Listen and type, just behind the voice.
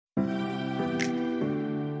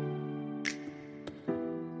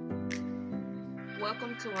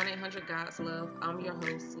Welcome to 1 800 God's Love. I'm your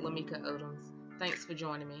host, LaMika Odoms. Thanks for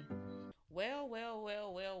joining me. Well.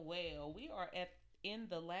 We are at in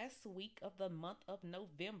the last week of the month of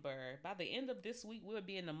November. By the end of this week, we'll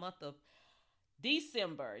be in the month of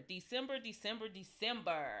December.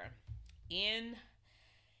 In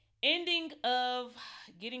ending of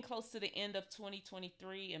getting close to the end of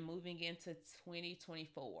 2023 and moving into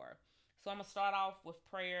 2024. So I'm gonna start off with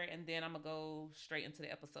prayer and then I'm gonna go straight into the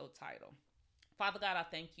episode title. Father God, I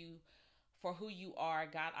thank you for who you are.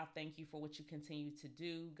 God, I thank you for what you continue to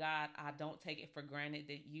do. God, I don't take it for granted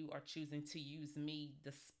that you are choosing to use me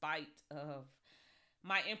despite of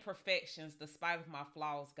my imperfections, despite of my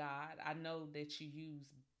flaws, God. I know that you use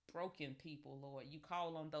broken people, Lord. You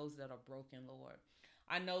call on those that are broken, Lord.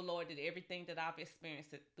 I know, Lord, that everything that I've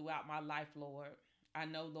experienced throughout my life, Lord, I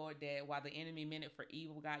know, Lord, that while the enemy meant it for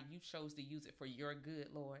evil, God, you chose to use it for your good,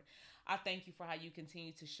 Lord. I thank you for how you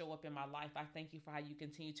continue to show up in my life. I thank you for how you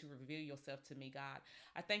continue to reveal yourself to me, God.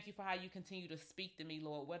 I thank you for how you continue to speak to me,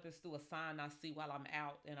 Lord, whether it's through a sign I see while I'm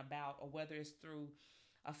out and about, or whether it's through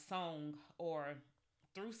a song or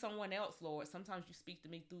through someone else, Lord. Sometimes you speak to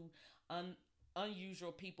me through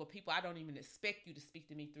unusual people I don't even expect you to speak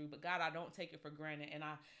to me through. But God, I don't take it for granted. And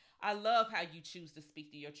I love how you choose to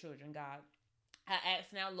speak to your children, God. I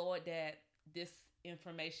ask now, Lord, that this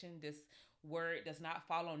information, this word does not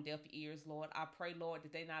fall on deaf ears, Lord. I pray, Lord,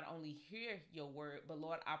 that they not only hear your word, but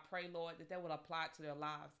Lord, I pray, Lord, that they will apply it to their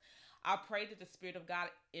lives. I pray that the Spirit of God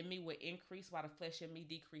in me will increase while the flesh in me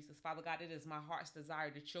decreases. Father God, it is my heart's desire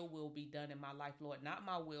that your will be done in my life, Lord. Not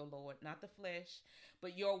my will, Lord, not the flesh,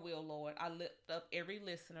 but your will, Lord. I lift up every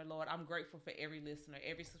listener, Lord. I'm grateful for every listener,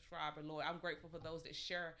 every subscriber, Lord. I'm grateful for those that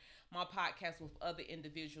share my podcast with other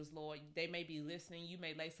individuals, Lord. They may be listening. You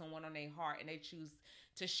may lay someone on their heart and they choose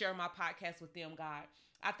to share my podcast with them, God.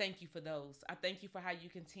 I thank you for those. I thank you for how you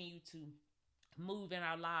continue to move in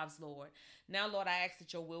our lives, Lord. Now, Lord, I ask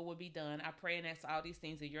that your will be done. I pray and ask all these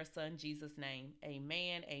things in your Son, Jesus' name.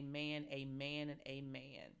 Amen, and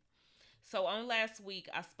amen. So on last week,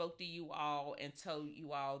 I spoke to you all and told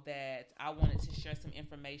you all that I wanted to share some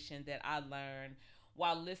information that I learned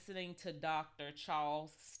while listening to Dr.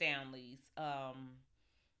 Charles Stanley's.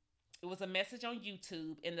 It was a message on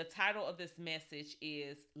YouTube, and the title of this message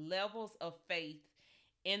is Levels of Faith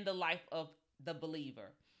in the Life of the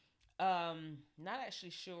Believer. Not actually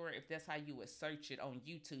sure if that's how you would search it on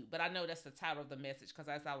YouTube, but I know that's the title of the message because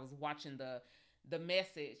as I was watching the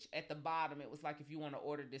message at the bottom, it was like if you want to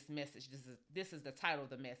order this message, this is the title of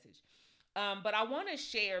the message. But I want to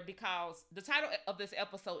share because the title of this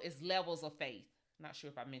episode is Levels of Faith. Not sure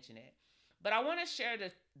if I mentioned it, but I want to share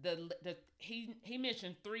the he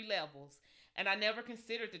mentioned 3 levels, and I never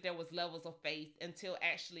considered that there was levels of faith until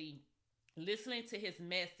actually listening to his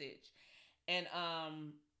message and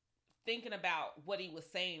thinking about what he was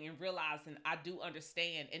saying and realizing I do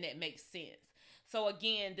understand and it makes sense. So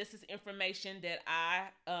again, this is information that I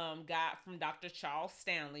got from Dr. Charles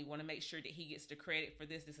Stanley. Want to make sure that he gets the credit for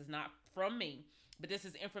this. This is not from me, but this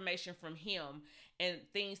is information from him and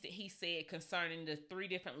things that he said concerning the 3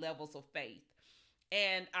 different levels of faith.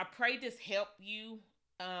 And I pray this help you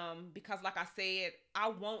because like I said, I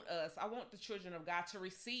want the children of God to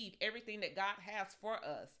receive everything that God has for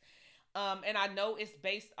us. And I know it's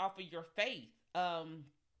based off of your faith.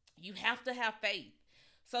 You have to have faith.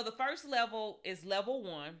 So the first level is level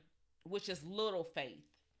 1, which is little faith.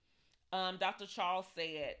 Dr. Charles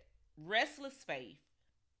said, restless faith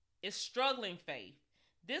is struggling faith.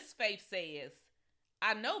 This faith says,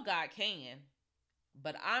 I know God can,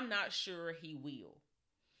 but I'm not sure he will.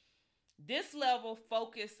 This level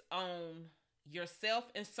focus on yourself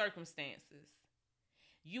and circumstances.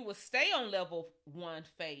 You will stay on level 1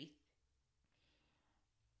 faith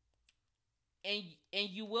and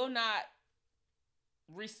you will not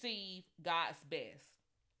receive God's best.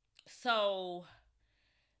 So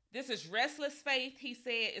this is restless faith. He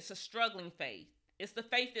said it's a struggling faith. It's the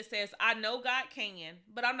faith that says, I know God can,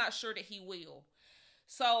 but I'm not sure that he will.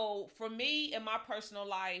 So for me in my personal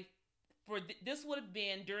life, this would have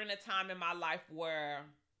been during a time in my life where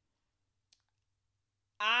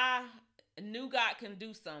I knew God can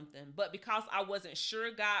do something, but because I wasn't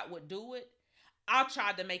sure God would do it, I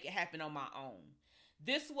tried to make it happen on my own.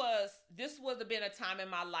 This would have been a time in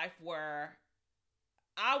my life where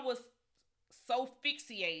I was so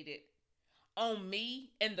fixated on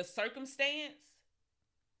me and the circumstance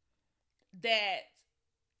that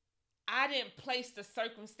I didn't place the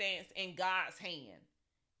circumstance in God's hand.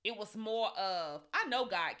 It was more of, I know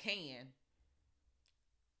God can,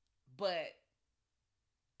 but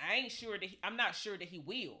I'm not sure that he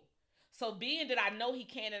will. So being that I know he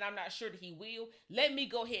can and I'm not sure that he will, let me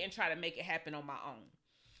go ahead and try to make it happen on my own.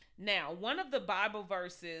 Now, one of the Bible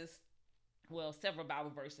verses, well, several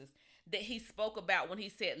Bible verses that he spoke about when he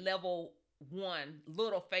said level 1,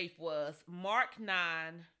 little faith, was Mark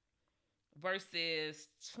 9, verses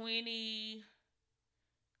 20.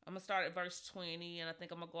 I'm going to start at verse 20, and I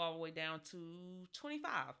think I'm going to go all the way down to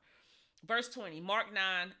 25. Verse 20, Mark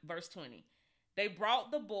 9, verse 20. They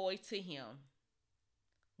brought the boy to him.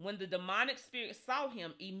 When the demonic spirit saw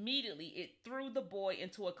him, immediately it threw the boy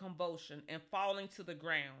into a convulsion, and falling to the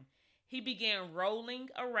ground, he began rolling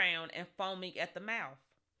around and foaming at the mouth.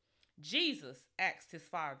 Jesus asked his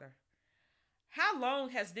father, "How long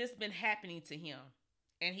has this been happening to him?"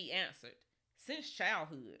 And he answered, "Since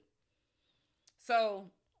childhood."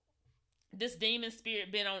 So this demon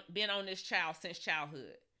spirit been on this child since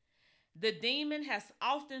childhood. The demon has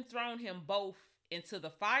often thrown him both into the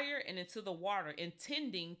fire and into the water,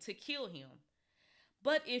 intending to kill him.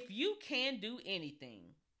 But if you can do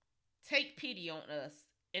anything, take pity on us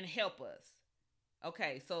and help us.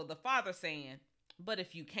 Okay, so the father saying, but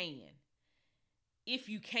if you can. If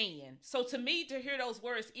you can. So to me, to hear those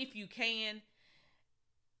words, if you can,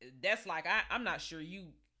 that's like, I'm not sure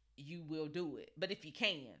you will do it. But if you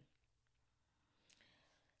can.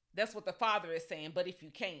 That's what the father is saying, but if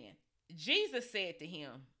you can. Jesus said to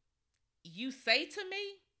him, "You say to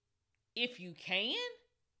me, if you can?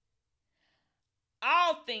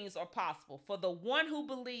 All things are possible for the one who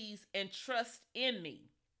believes and trusts in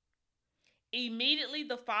me." Immediately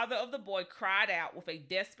the father of the boy cried out with a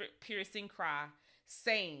desperate, piercing cry,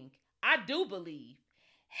 saying, "I do believe.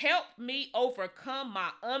 Help me overcome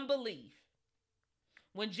my unbelief."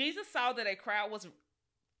 When Jesus saw that a crowd was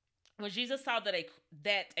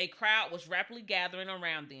rapidly gathering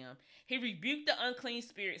around them, he rebuked the unclean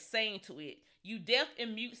spirit, saying to it, "You deaf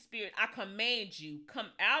and mute spirit, I command you,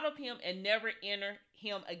 come out of him and never enter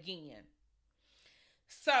him again."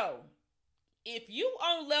 So, if you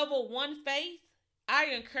on level 1 faith, I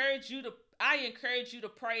encourage you to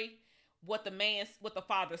pray what the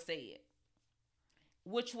father said,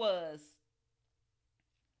 which was,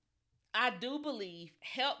 "I do believe.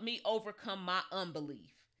 Help me overcome my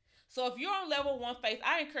unbelief." So if you're on level 1 faith,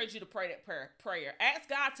 I encourage you to pray that prayer. Ask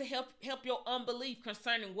God to help your unbelief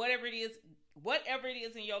concerning whatever it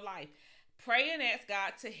is in your life. Pray and ask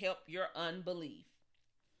God to help your unbelief.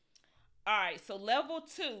 All right, so level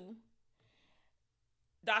 2,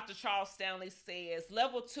 Dr. Charles Stanley says,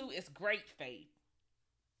 level 2 is great faith.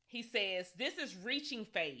 He says, this is reaching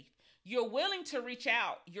faith. You're willing to reach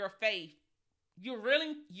out your faith. You're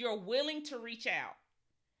willing to reach out.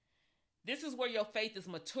 This is where your faith is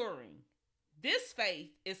maturing. This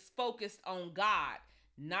faith is focused on God,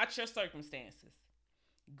 not your circumstances.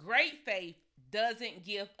 Great faith doesn't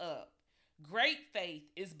give up. Great faith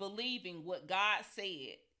is believing what God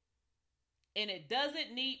said, and it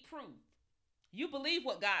doesn't need proof. You believe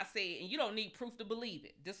what God said, and you don't need proof to believe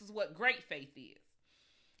it. This is what great faith is.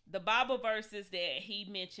 The Bible verses that he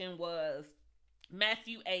mentioned was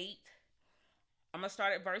Matthew 8. I'm going to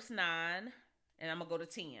start at verse 9, and I'm going to go to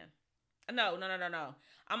 10. No.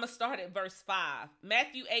 I'm going to start at verse 5.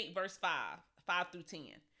 Matthew 8, verse 5 through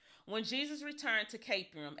 10. When Jesus returned to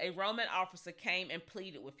Capernaum, a Roman officer came and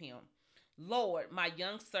pleaded with him, "Lord, my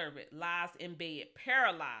young servant lies in bed,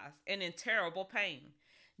 paralyzed and in terrible pain."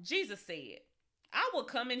 Jesus said, "I will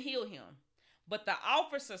come and heal him." But the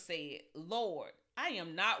officer said, "Lord, I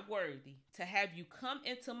am not worthy to have you come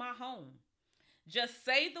into my home. Just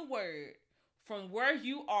say the word from where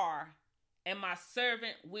you are, and my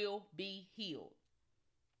servant will be healed."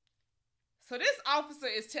 So this officer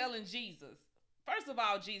is telling Jesus, first of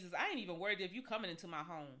all, Jesus, I ain't even worried if you coming into my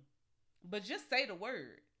home, but just say the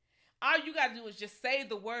word. All you got to do is just say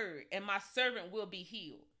the word, and my servant will be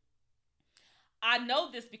healed. I know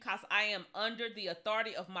this because I am under the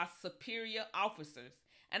authority of my superior officers,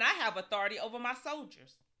 and I have authority over my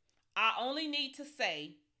soldiers. I only need to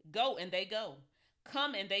say, go, and they go.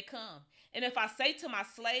 Come, and they come. And if I say to my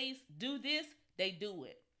slaves, do this, they do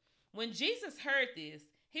it. When Jesus heard this,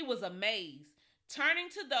 he was amazed. Turning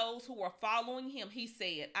to those who were following him, he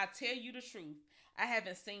said, "I tell you the truth, I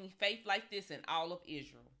haven't seen faith like this in all of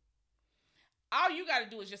Israel." All you got to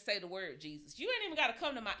do is just say the word, Jesus. You ain't even got to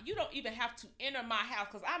come to you don't even have to enter my house,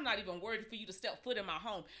 because I'm not even worthy for you to step foot in my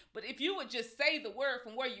home. But if you would just say the word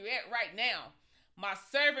from where you're at right now, my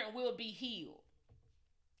servant will be healed.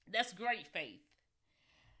 That's great faith.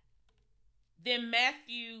 Then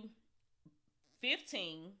Matthew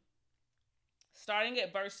 15, starting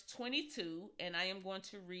at verse 22, and I am going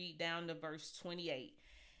to read down to verse 28.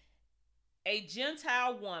 A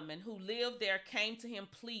Gentile woman who lived there came to him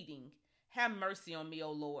pleading, Have mercy on me,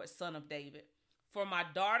 O Lord, son of David. For my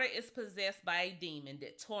daughter is possessed by a demon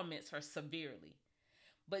that torments her severely.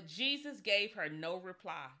 But Jesus gave her no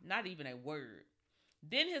reply, not even a word.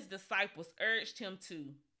 Then his disciples urged him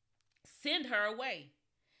to send her away.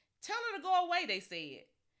 Tell her to go away, they said.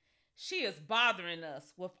 She is bothering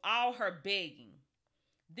us with all her begging.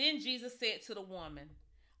 Then Jesus said to the woman,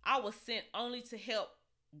 I was sent only to help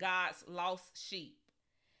God's lost sheep,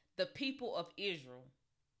 the people of Israel.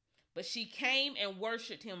 But she came and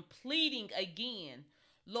worshiped him, pleading again,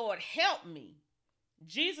 Lord, help me.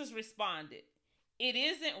 Jesus responded, it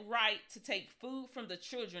isn't right to take food from the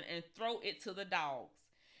children and throw it to the dogs.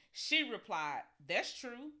 She replied, that's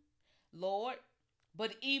true, Lord,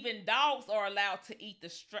 but even dogs are allowed to eat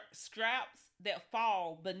the scraps that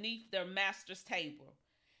fall beneath their master's table.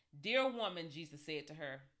 Dear woman, Jesus said to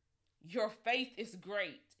her, your faith is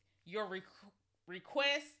great. Your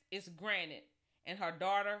request is granted. And her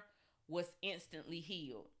daughter was instantly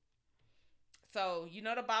healed. So,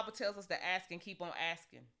 the Bible tells us to ask and keep on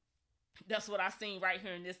asking. That's what I seen right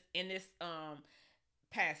here in this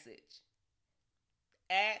passage.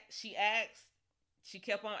 She asked, she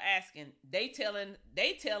kept on asking. They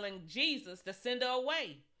telling Jesus to send her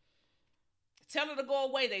away. Tell her to go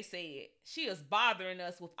away, they said. She is bothering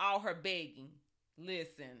us with all her begging.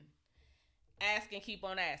 Listen, ask and keep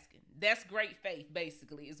on asking. That's great faith,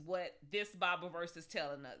 basically, is what this Bible verse is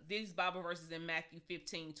telling us. These Bible verses in Matthew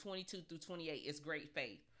 15, 22 through 28 is great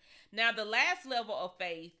faith. Now, the last level of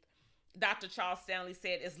faith, Dr. Charles Stanley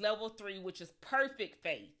said, is level 3, which is perfect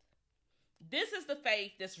faith. This is the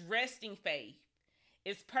faith that's resting faith.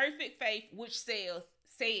 It's perfect faith, which says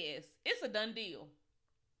it's a done deal.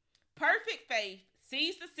 Perfect faith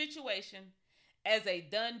sees the situation as a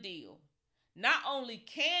done deal. Not only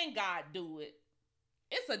can God do it,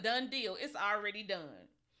 it's a done deal. It's already done.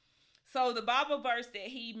 So the Bible verse that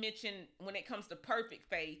he mentioned when it comes to perfect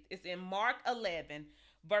faith is in Mark 11,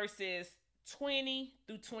 verses 20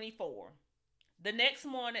 through 24. The next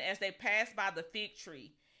morning, as they passed by the fig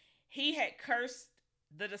tree, he had cursed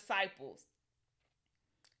the disciples.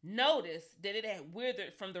 Notice that it had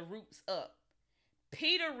withered from the roots up.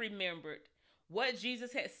 Peter remembered what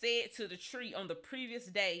Jesus had said to the tree on the previous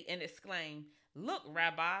day and exclaimed, look,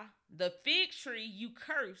 Rabbi, the fig tree you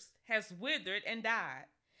cursed has withered and died.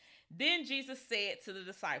 Then Jesus said to the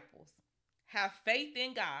disciples, have faith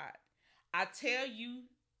in God. I tell you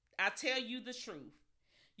the truth.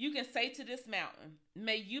 You can say to this mountain,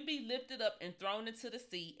 may you be lifted up and thrown into the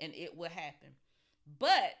sea, and it will happen.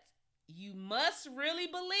 But you must really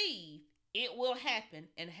believe it will happen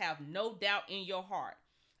and have no doubt in your heart.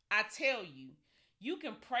 I tell you, you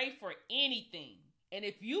can pray for anything. And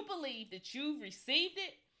if you believe that you've received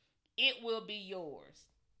it, it will be yours.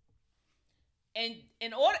 And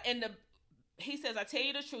he says, I tell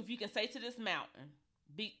you the truth, you can say to this mountain,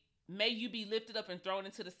 may you be lifted up and thrown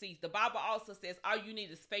into the seas. The Bible also says all you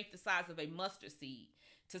need is faith the size of a mustard seed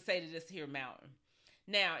to say to this here mountain.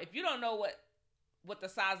 Now, if you don't know what the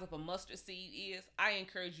size of a mustard seed is, I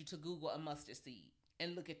encourage you to Google a mustard seed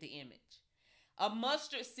and look at the image. A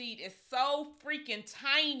mustard seed is so freaking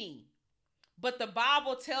tiny. But the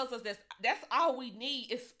Bible tells us that's all we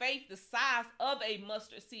need is faith the size of a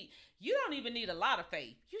mustard seed. You don't even need a lot of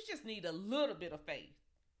faith. You just need a little bit of faith.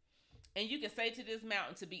 And you can say to this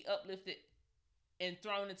mountain to be uplifted and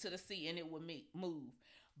thrown into the sea, and it will move.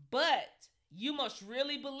 But you must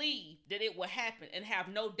really believe that it will happen and have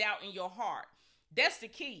no doubt in your heart. That's the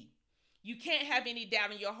key. You can't have any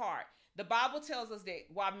doubt in your heart. The Bible tells us that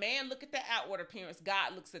while man look at the outward appearance,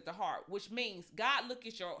 God looks at the heart, which means God look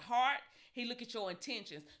at your heart. He look at your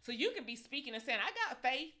intentions. So you can be speaking and saying, I got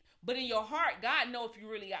faith, but in your heart, God knows if you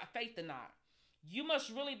really got faith or not. You must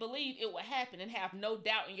really believe it will happen and have no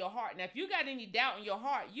doubt in your heart. Now, if you got any doubt in your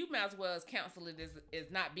heart, you might as well as counsel it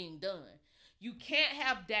is not being done. You can't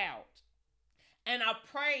have doubt. And I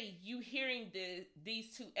pray you hearing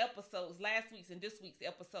these two episodes, last week's and this week's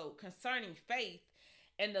episode, concerning faith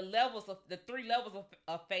and the three levels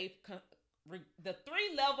of faith, the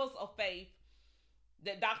three levels of faith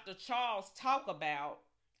that Dr. Charles talked about.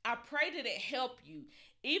 I pray that it help you.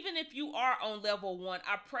 Even if you are on level 1,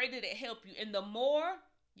 I pray that it help you. And the more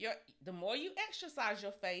you exercise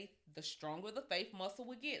your faith, the stronger the faith muscle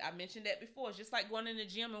will get. I mentioned that before. It's just like going in the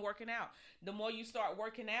gym and working out. The more you start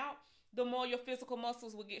working out, the more your physical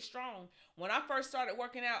muscles will get strong. When I first started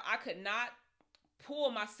working out, I could not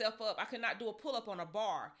pull myself up. I could not do a pull-up on a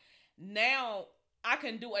bar. Now I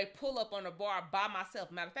can do a pull-up on a bar by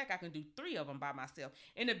myself. Matter of fact, I can do 3 of them by myself.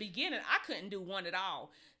 In the beginning, I couldn't do one at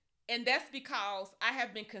all. And that's because I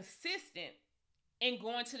have been consistent in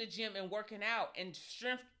going to the gym and working out and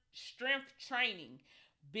strength training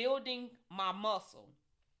building my muscle.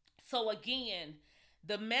 So again,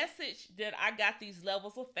 the message that I got these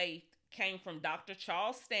levels of faith came from Dr.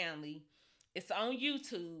 Charles Stanley. It's on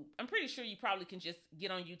YouTube. I'm pretty sure you probably can just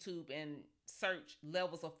get on YouTube and search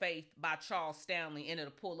Levels of Faith by Charles Stanley and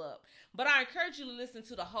it'll pull up. But I encourage you to listen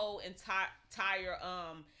to the whole entire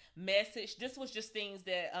message. This was just things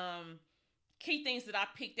that key things that I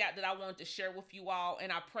picked out that I wanted to share with you all,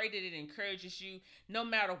 and I pray that it encourages you no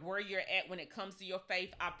matter where you're at when it comes to your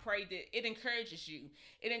faith. I pray that it encourages you.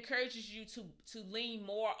 It encourages you to lean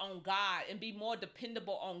more on God and be more dependent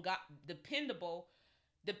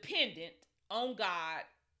on God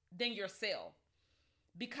than yourself.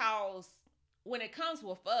 Because when it comes to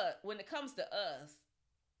us,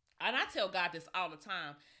 and I tell God this all the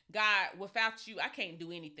time, God, without you, I can't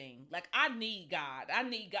do anything. Like, I need God. I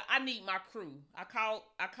need God. I need my crew. I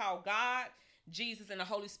call God, Jesus, and the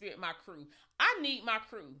Holy Spirit my crew. I need my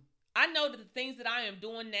crew. I know that the things that I am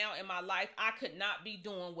doing now in my life, I could not be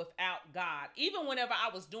doing without God. Even whenever I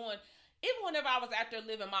was out there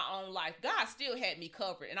living my own life, God still had me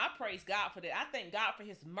covered. And I praise God for that. I thank God for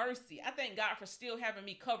his mercy. I thank God for still having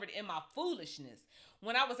me covered in my foolishness.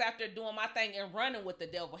 When I was out there doing my thing and running with the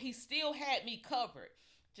devil, he still had me covered.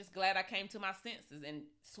 Just glad I came to my senses and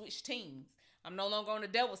switched teams. I'm no longer on the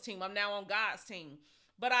devil's team. I'm now on God's team.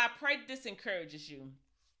 But I pray this encourages you.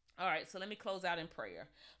 All right, so let me close out in prayer.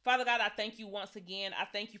 Father God, I thank you once again. I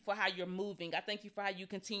thank you for how you're moving. I thank you for how you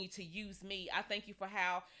continue to use me. I thank you for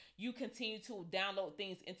how you continue to download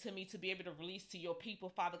things into me to be able to release to your people,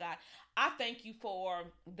 Father God. I thank you for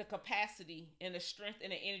the capacity and the strength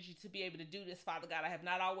and the energy to be able to do this, Father God. I have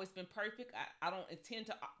not always been perfect. I don't intend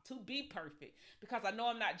to be perfect because I know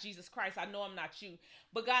I'm not Jesus Christ. I know I'm not you.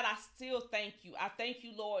 But God, I still thank you. I thank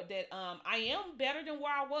you, Lord, that I am better than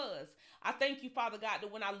where I was. I thank you, Father God,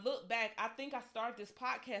 that when I look back, I think I started this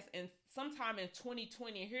podcast in sometime in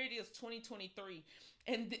 2020, and here it is, 2023.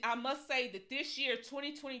 And I must say that this year,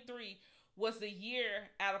 2023, was the year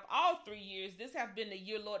out of all 3 years, this has been the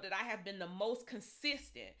year, Lord, that I have been the most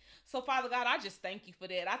consistent. So, Father God, I just thank you for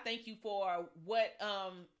that. I thank you for what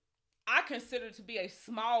I consider to be a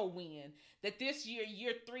small win, that this year,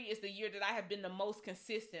 year 3, is the year that I have been the most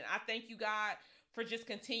consistent. I thank you, God, for just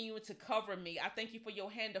continuing to cover me. I thank you for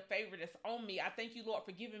your hand of favor that's on me. I thank you, Lord,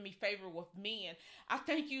 for giving me favor with men. I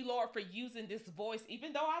thank you, Lord, for using this voice,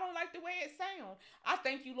 even though I don't like the way it sounds. I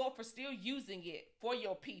thank you, Lord, for still using it for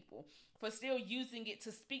your people, for still using it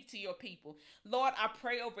to speak to your people. Lord, I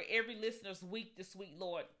pray over every listener's week this week,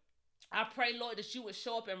 Lord. I pray, Lord, that you would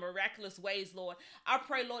show up in miraculous ways, Lord. I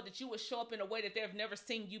pray, Lord, that you would show up in a way that they've never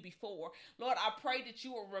seen you before. Lord, I pray that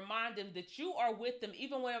you will remind them that you are with them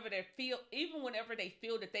even whenever they feel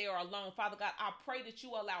that they are alone. Father God, I pray that you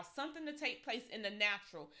allow something to take place in the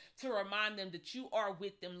natural to remind them that you are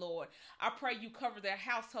with them, Lord. I pray you cover their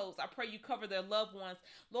households. I pray you cover their loved ones.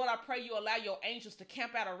 Lord, I pray you allow your angels to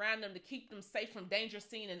camp out around them to keep them safe from danger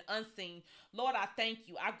seen and unseen. Lord, I thank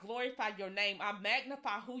you. I glorify your name. I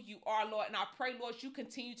magnify who you are, Lord, and I pray, Lord, you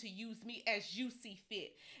continue to use me as you see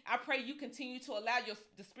fit. I pray you continue to allow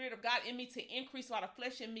the Spirit of God in me to increase while the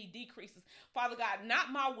flesh in me decreases. Father God,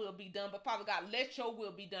 not my will be done, but Father God, let your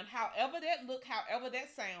will be done. However that look, however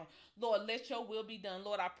that sound, Lord, let your will be done.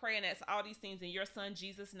 Lord, I pray and ask all these things in your Son,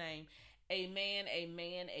 Jesus' name. Amen,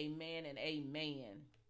 amen, amen, and amen.